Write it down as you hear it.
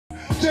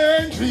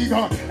change we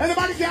go.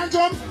 Anybody can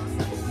jump?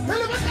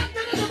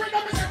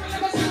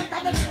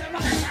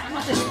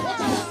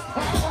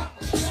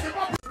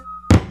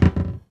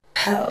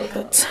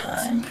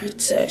 Pelpa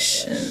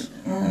protection.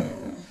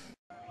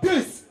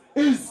 This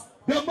is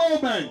the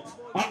moment,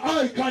 an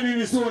icon in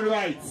his own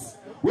rights.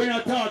 We're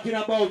not talking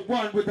about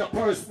one with a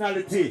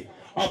personality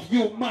of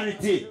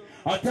humanity.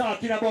 I'm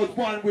talking about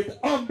one with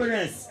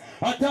humbleness.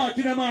 I'm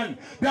talking a man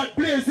that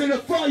blazes the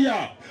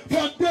fire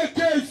from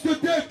decades to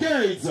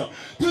decades to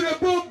the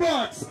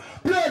boombox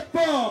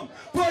platform.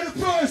 For the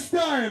first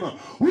time,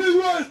 we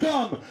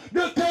welcome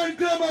the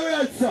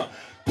conglomerates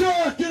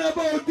talking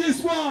about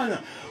this one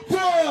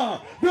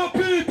for the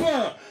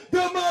people,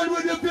 the man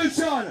with the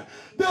vision,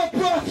 the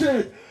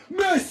prophet,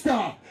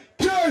 Mr.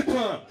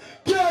 Capleton,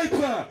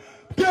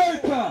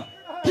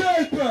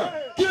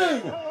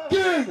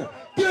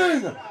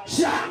 King,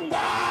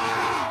 Shamba,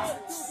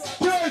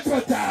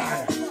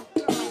 Capleton.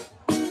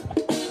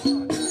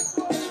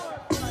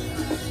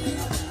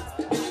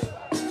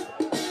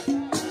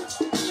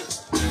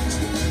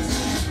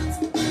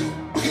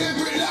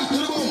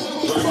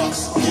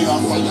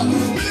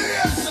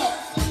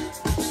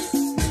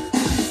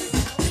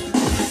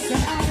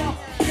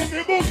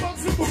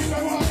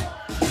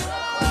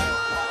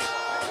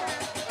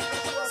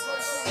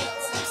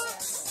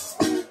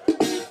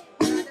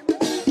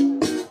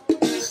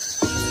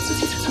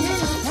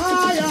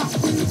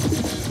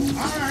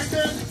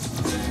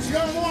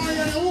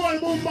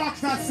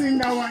 That sing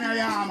that one,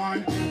 yeah,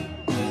 man.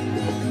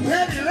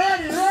 Ready.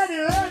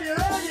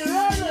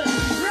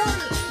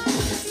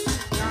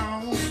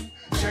 Now,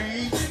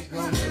 change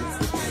goes.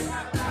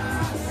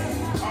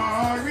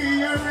 Are we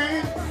ready?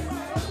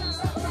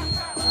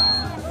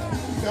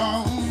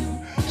 Down,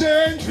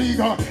 change we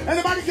go.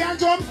 Anybody can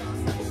jump?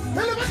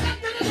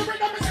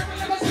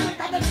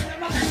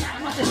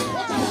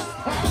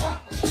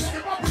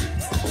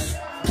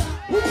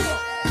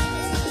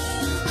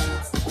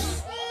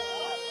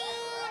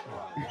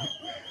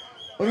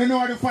 You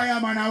know the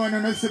fireman, I want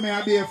to see me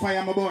be a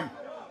fireman born.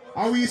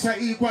 I we say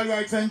equal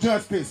rights and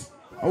justice.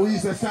 I we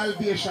say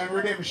salvation,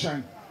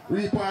 redemption,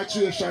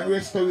 repatriation,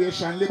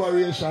 restoration,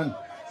 liberation,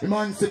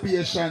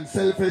 emancipation,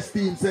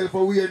 self-esteem,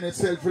 self-awareness,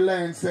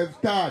 self-reliance,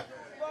 self-thought,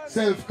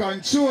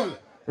 self-control,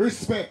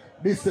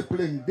 respect,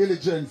 discipline,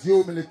 diligence,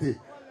 humility,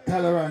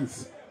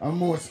 tolerance, and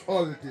most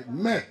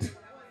ultimate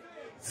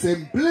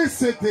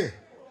simplicity.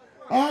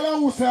 All of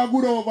who say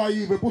good over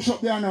evil, push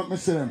up the hand up,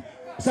 Mr. Them.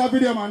 It's a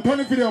video, man. Turn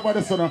the video over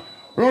the sun.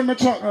 Run my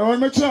truck, run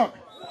my truck.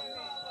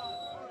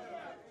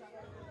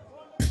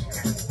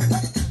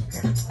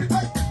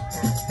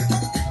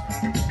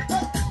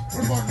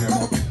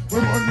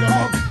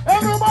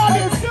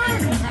 Everybody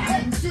sing!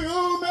 I'm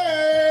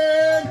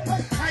human.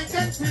 I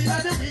can feel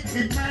that the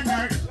wicked man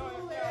hurt.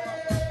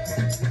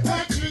 I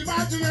dream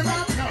of dream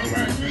of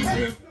power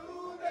dream.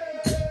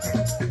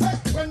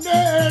 One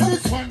day,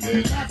 this one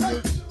day, that's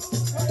it.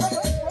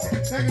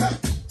 Take it up.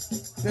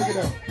 Take it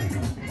up.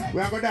 We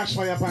are going to dash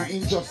fire upon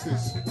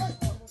injustice,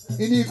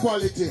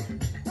 inequality,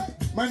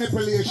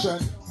 manipulation,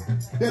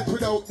 death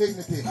without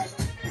dignity,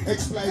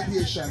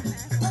 exploitation,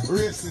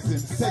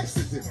 racism,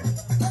 sexism.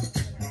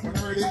 Are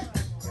you ready?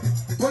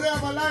 But they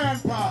have a lion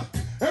paw.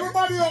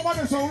 Everybody over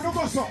there, so we don't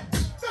go so.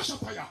 Dash a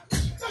fire.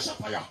 Dash a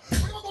fire. We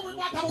don't go with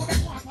water.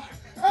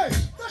 Hey,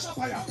 dash a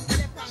fire.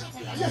 Dash a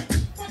fire. Yeah.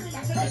 Dash a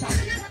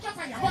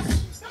fire.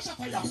 Dash a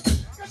fire.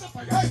 Dash a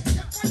fire. Hey,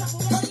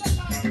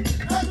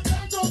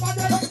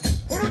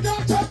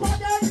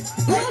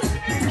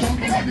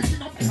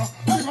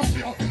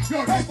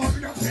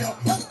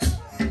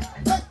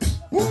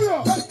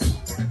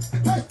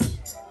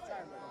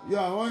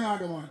 yeah, one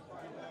other one.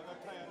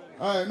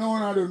 Alright, no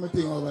one other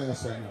thing over your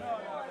side.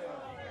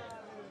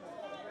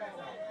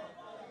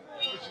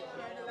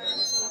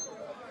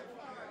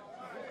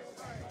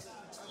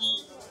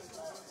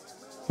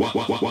 One,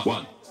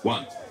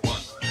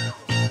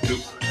 2,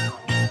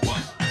 1,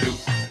 2,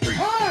 3,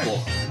 4.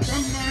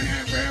 Come on,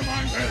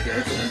 everyone, let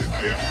it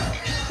fire.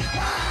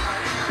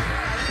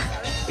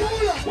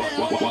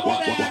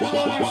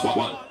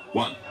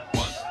 One,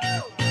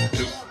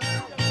 2,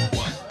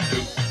 1,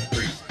 2,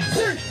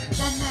 3.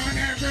 Come on,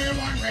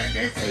 everyone, when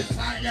this is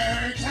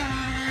fire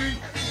time.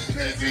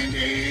 This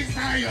indeed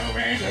fire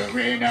when the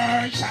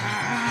winner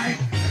shine.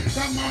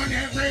 Come on,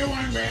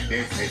 everyone, when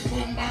this is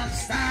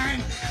boombox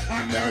time.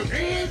 I'm the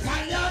real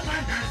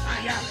fireman and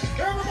fire.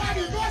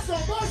 Everybody, go so.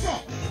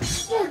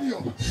 Gun you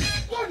up.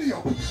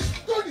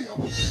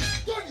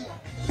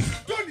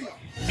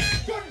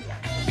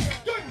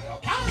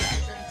 All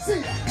right, see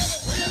ya.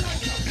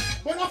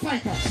 Where you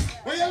fighter?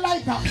 Where you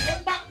lighter?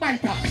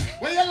 Backbiter.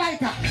 Where you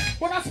lighter?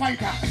 But a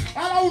fighter.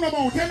 All I know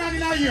about 10 and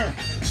in a year.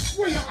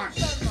 Where you at?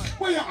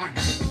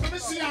 Let me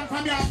see you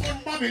from your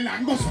phone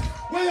Babylon. Go so.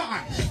 Where you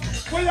at?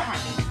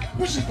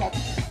 Push it up.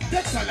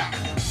 Take a lot.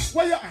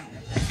 Where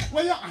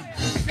you at?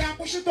 Can't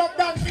push it up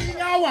down in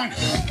your one.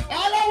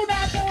 All I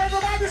know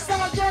everybody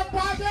start jump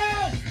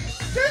again.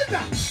 See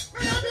that?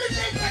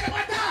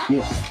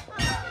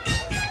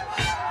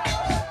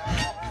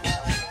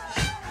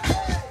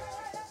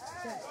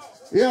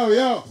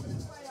 Yo.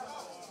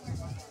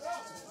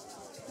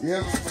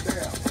 Yeah, man, but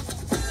there.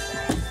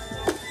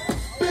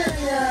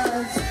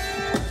 Billions.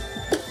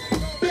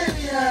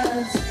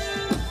 Billions.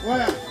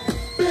 What?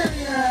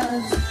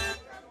 Billions.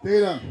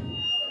 Taylor,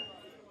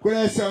 could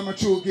I sell my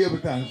true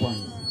Capleton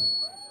funds?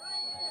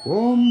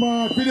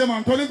 Video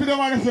man, turn the video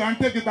man and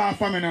take it off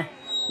from me now.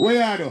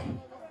 Where are you?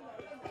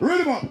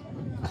 Read him up.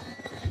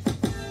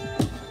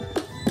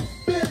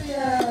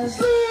 Billions.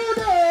 Slew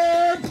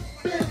them!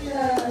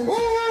 Billions. Who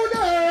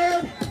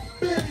them?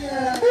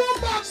 Billions. Boom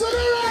back to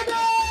the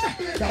rider!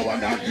 That one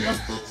down here.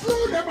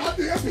 Slew them at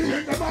the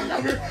appeal the man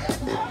of it.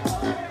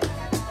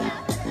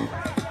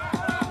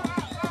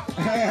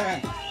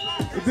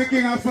 It's the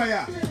king of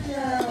fire.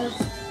 Billions.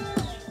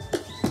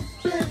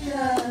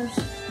 Billions.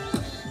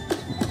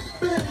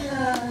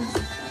 Billions.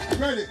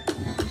 Ready?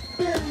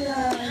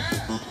 Billions.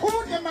 Who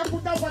them a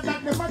put up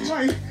that them a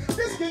try?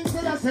 This king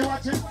still a say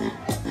watch it.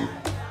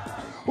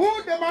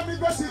 Who them a be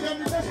go see them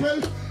with the spell?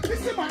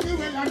 This is money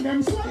well and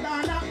them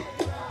swallana.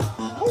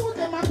 Who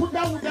them a put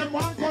down with them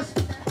one cause?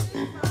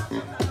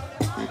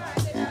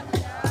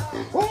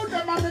 Who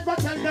them a be go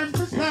tell them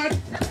to start?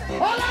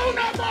 All out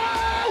now!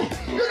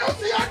 You don't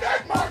see a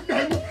dead man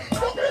then.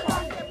 Look at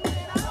man.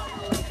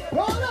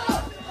 Hold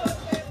up.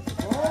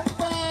 Oh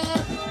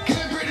God.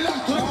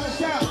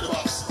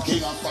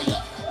 King of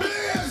fire.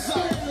 Billions.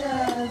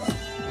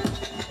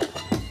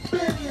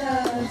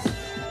 Billions.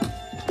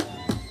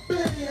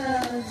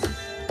 Billions.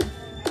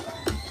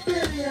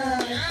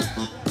 Billions.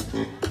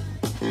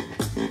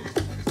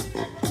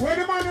 Where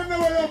the man them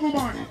never love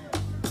woman?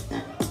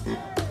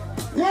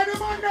 Where the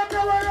man them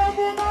never love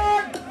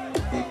woman?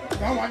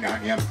 That one down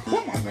here.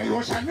 Woman me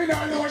lotion, me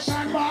no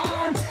lotion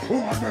man.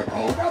 Woman me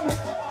powder.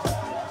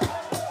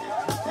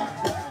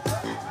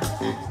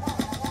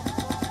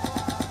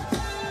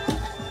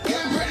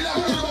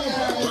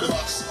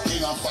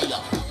 King of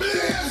fire.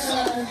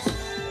 Billions.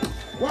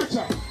 Watch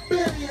out.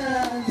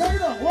 Billions. Tell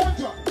them,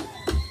 watch out.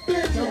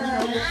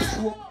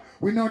 Billions.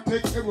 We not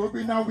take a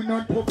rubber now, we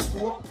not pop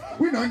smoke.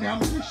 We not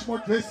yam fish,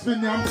 but less we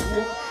yam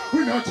smoke.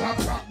 We not drop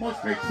that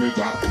must make me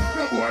drop.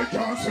 The boy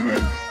can't see me,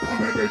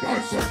 come every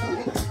dance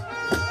and cook.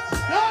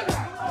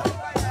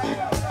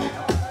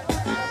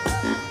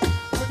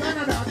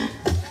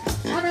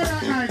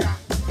 Another night.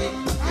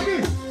 Adi.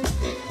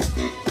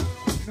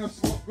 No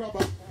smoke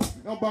rubber,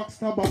 no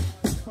backstabber.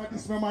 For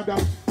this my mother,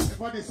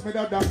 for this my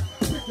dada.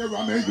 Pick your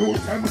ram and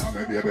use them for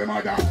my baby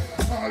mother.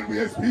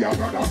 Always be a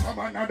brother from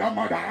another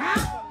mother.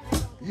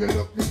 You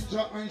look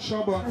Ninja and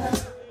Shabba,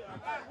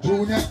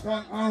 Junior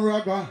Tan and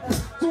Raga,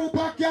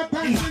 Tupac Cat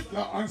and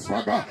Hitler and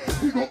Swagger.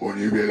 We go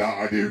Bunny Villa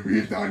and the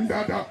beat and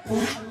Dada.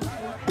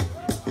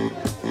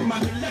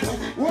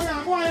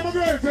 Why am I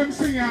going to them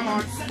sing,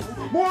 man?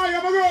 Why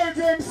am I going to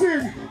them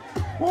sing?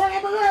 Why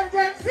am I going to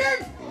them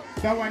sing?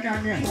 That one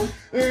down here.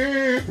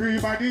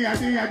 Everybody,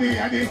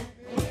 adi.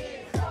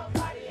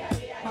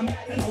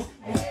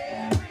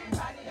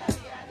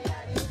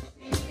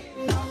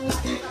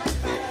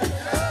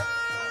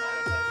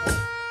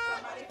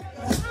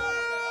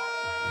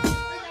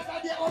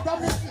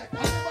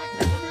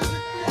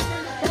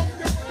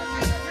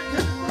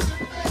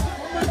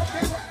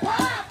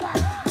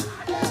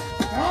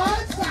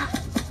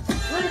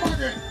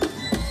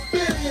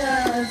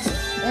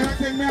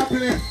 Everything me a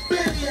play.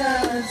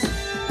 Billions.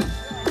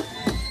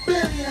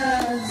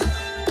 Billions.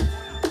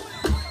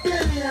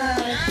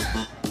 Billions.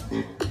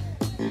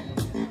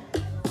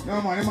 No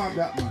man, him have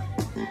that man.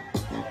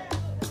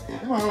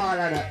 Him have all of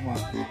that man.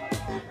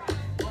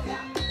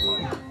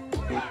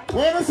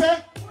 What you say?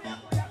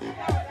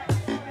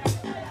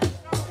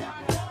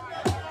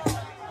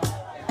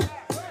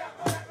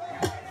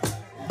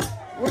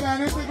 Well, I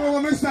need to go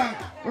with my song.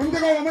 Let me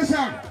go with my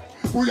song.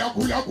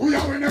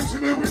 Kuya, when them see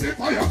me with the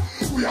fire.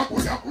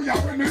 Kuya,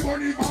 when me burn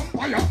the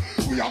vampire.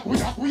 Kuya,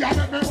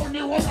 when me burn the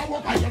water,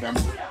 what I tell them.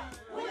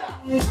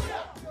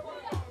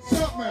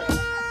 Stop, man.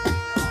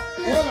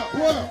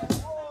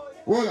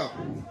 Hold up.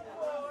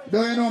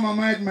 Don't you know my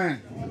mind,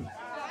 man?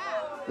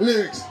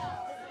 Lyrics.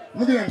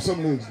 Look at them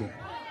some lyrics there.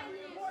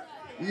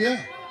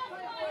 Yeah.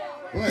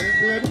 What, you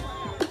good?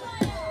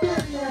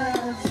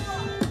 Billions.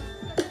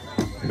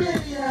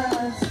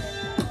 Billions.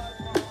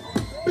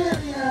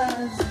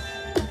 Billions.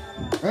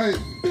 Hey.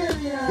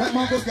 Billions. That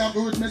man goes down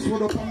the witness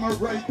wood up on my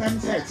right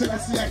hand side. So I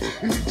see it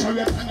in the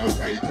chariot and I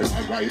right in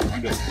my right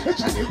hand. The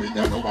chariot we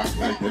never was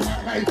right in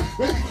my right.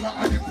 When it's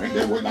not a different,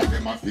 they will like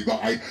them a figure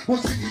eye.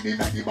 Was singing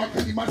in at the back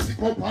and the man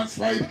stick up and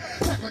slide.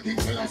 Like a king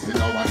tell us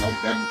in our one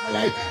of them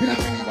alive. In a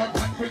thing about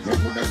conference, they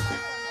put them.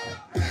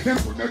 Them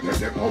put them to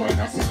the power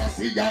and I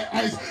see your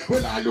eyes.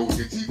 Well, I lose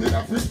the teeth in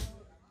the free.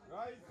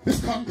 This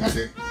conquer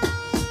them.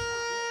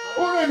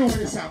 Oh, I know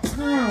this up. I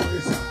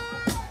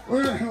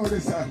don't know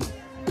this up.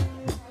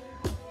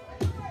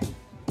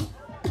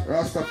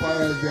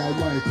 Rastafari is the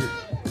Almighty.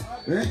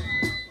 Eh?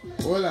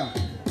 Hold on.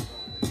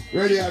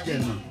 Ready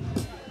again, man.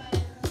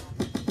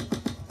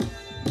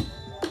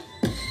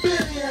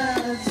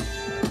 Billions.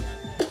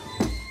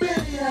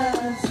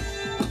 Billions.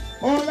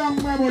 Hold on,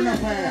 my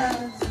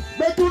bonfire.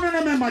 But you don't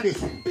remember this.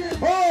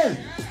 Hey!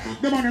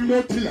 The man them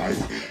dirty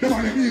life. The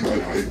man them evil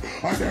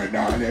life. And then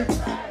darling.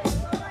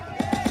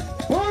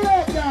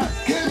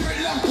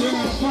 King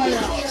of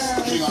fire.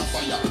 King of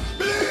fire.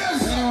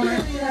 Billions.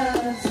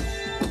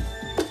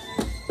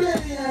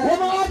 What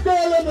my hot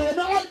girl in there?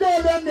 My hot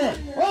girl in there.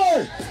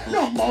 Hey,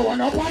 number one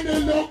up on the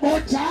look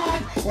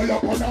chart. Well,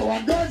 up on the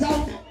one goes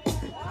out.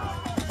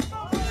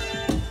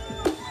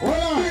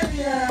 Hold on.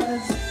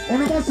 You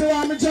must say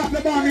want me drop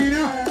the bomb in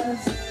here.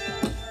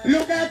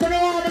 Look like you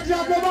don't want me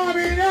drop the bomb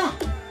in here.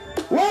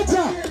 What's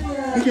up?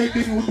 You get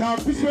the new dark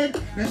fishman,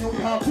 the new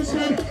dark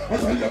fishman. I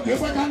tell you,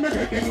 if I can make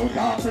it, the new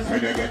dark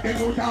fishman, you get the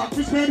new dark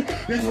fishman,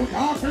 the new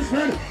dark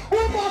fishman. Who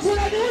wants with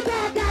the new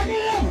dark guy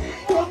here?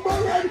 Come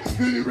on, red,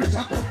 the lyrics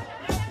are good.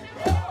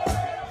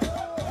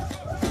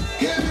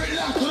 Get ready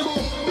to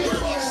the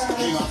boss.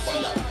 King of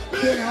fire.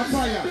 King of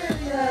fire.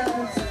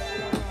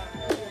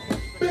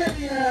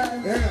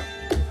 Yeah.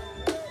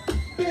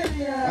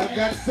 I've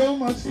got so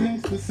much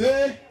things to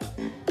say.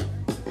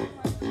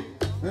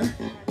 Huh?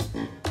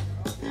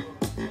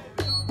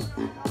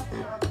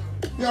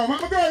 Yo, my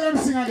girl, let me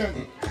sing again.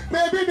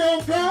 Baby,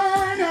 don't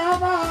cry no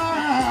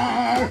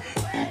more.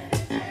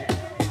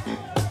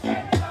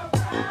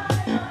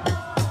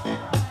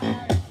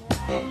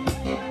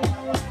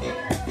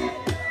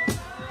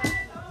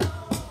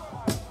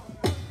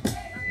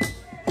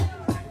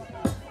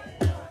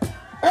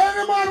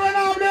 Every man when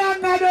I'm there,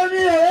 not down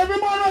here. Every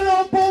man when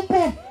I'm pum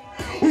pum.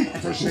 We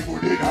got to shake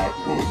with it out,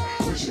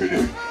 we shake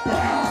it.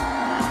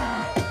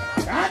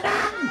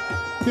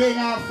 King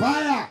of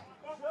fire.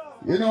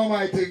 You know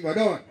my thing, but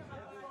don't.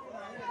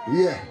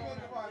 Yeah.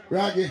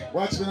 Raggy,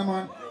 watch me,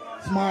 man.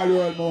 Small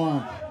world,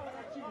 man.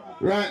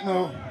 Right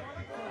now.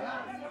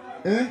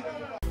 Eh?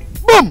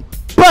 Boom!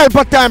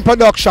 Pelpa Time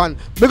Production.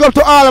 Big up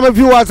to all of my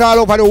viewers all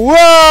over the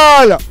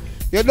world.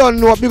 You don't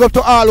know. Big up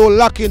to all who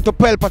lock into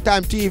Pelpa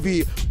Time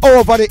TV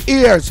over the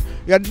years.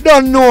 You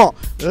don't know.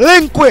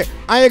 Link with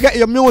and you get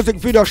your music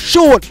video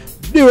shoot,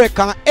 direct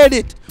and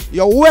edit.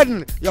 Your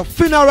wedding, your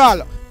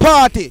funeral,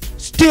 party,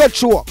 stage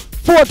show,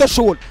 photo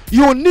shoot,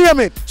 you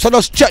name it. So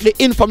just check the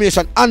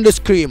information on the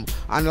screen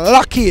and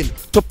lock in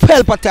to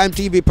Pelpa Time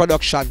TV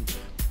Production.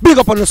 Big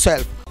up on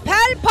yourself.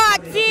 Pelpa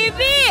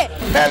TV!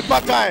 Pelpa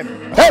Time!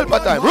 Pelpa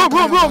Time! Room!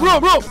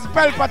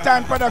 Pelpa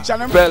Time Production.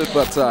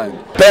 Pelpa Time.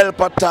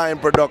 Pelpa Time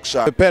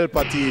Production.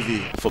 Pelpa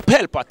TV. For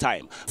Pelpa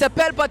Time. It's a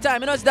Pelpa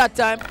Time, you know it's that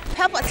time.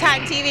 Pelpa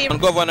Time TV. I'm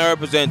governor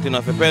representing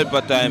of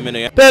Pelpa Time.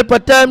 Pelpa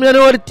Time, you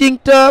know what the thing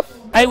tough?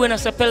 I when I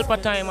say Pelpa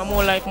Time, I'm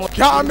more like more.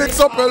 Can't mix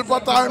up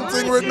Pelpa Time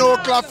thing with no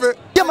coffee.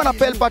 Yeah, man, a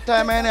Pelpa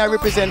Time, and I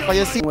represent for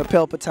you. See, with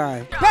Pelpa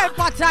Time.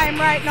 Pelpa Time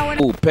right now.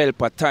 Oh,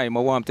 Pelpa Time,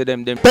 I want to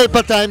them.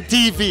 Pelpa Time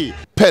TV.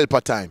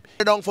 Pelpa Time.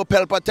 You're down for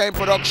Pelpa Time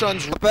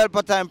Productions.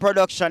 Pelpa Time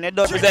Production. It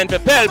does Represent for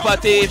Pelpa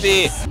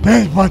TV.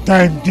 Pelpa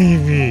Time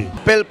TV.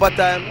 Pelpa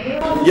Time.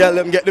 Yeah,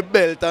 let them get the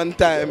belt on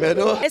time, you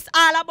know. It's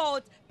all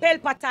about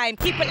Pelpa Time.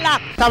 Keep it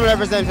locked. Come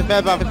represent for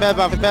Pelpa,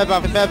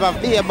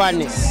 be a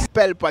badness.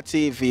 Pelpa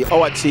TV,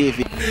 our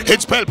TV.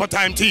 It's Pelpa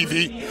Time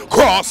TV.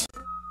 Cross.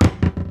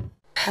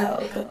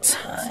 Pelpa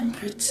Time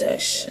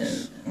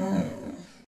protection.